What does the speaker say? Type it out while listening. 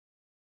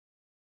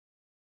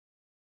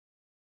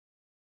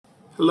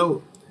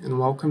Hello, and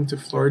welcome to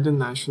Florida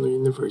National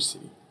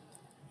University.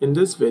 In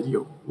this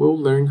video, we'll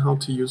learn how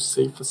to use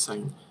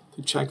SafeAssign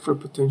to check for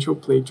potential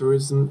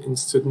plagiarism in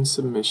student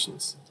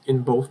submissions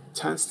in both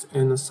tests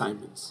and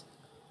assignments.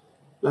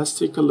 Let's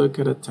take a look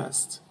at a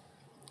test.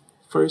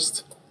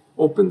 First,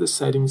 open the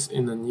settings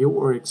in a new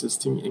or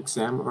existing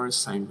exam or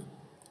assignment.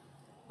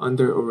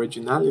 Under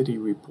Originality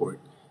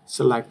Report,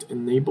 select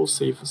Enable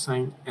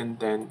SafeAssign and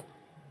then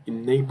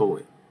Enable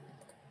it.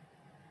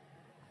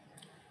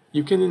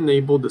 You can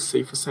enable the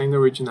SafeAssign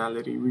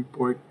Originality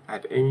Report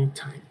at any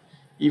time,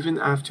 even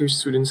after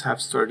students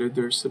have started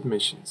their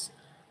submissions.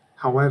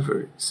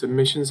 However,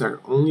 submissions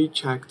are only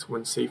checked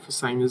when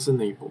SafeAssign is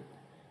enabled.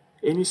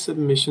 Any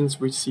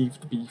submissions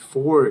received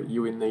before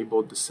you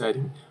enabled the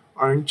setting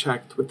aren't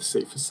checked with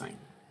SafeAssign.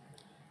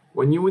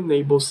 When you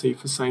enable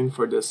SafeAssign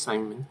for the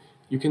assignment,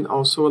 you can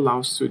also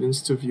allow students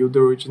to view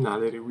the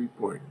Originality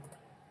Report.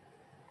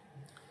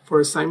 For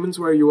assignments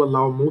where you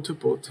allow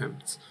multiple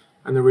attempts,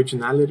 an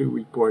Originality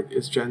Report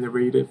is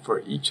generated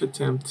for each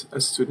attempt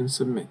a student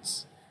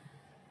submits.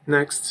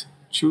 Next,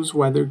 choose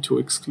whether to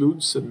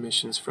exclude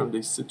submissions from the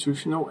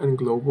institutional and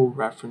global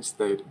reference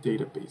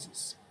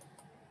databases.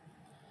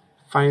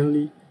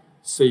 Finally,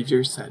 save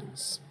your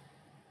settings.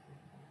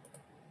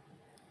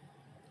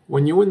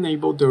 When you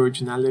enable the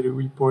Originality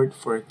Report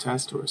for a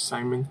test or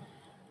assignment,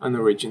 an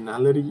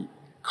Originality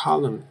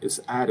column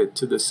is added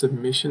to the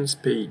Submissions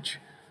page,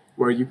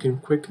 where you can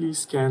quickly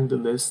scan the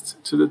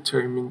list to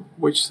determine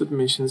which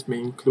submissions may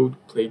include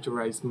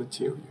plagiarized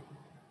material.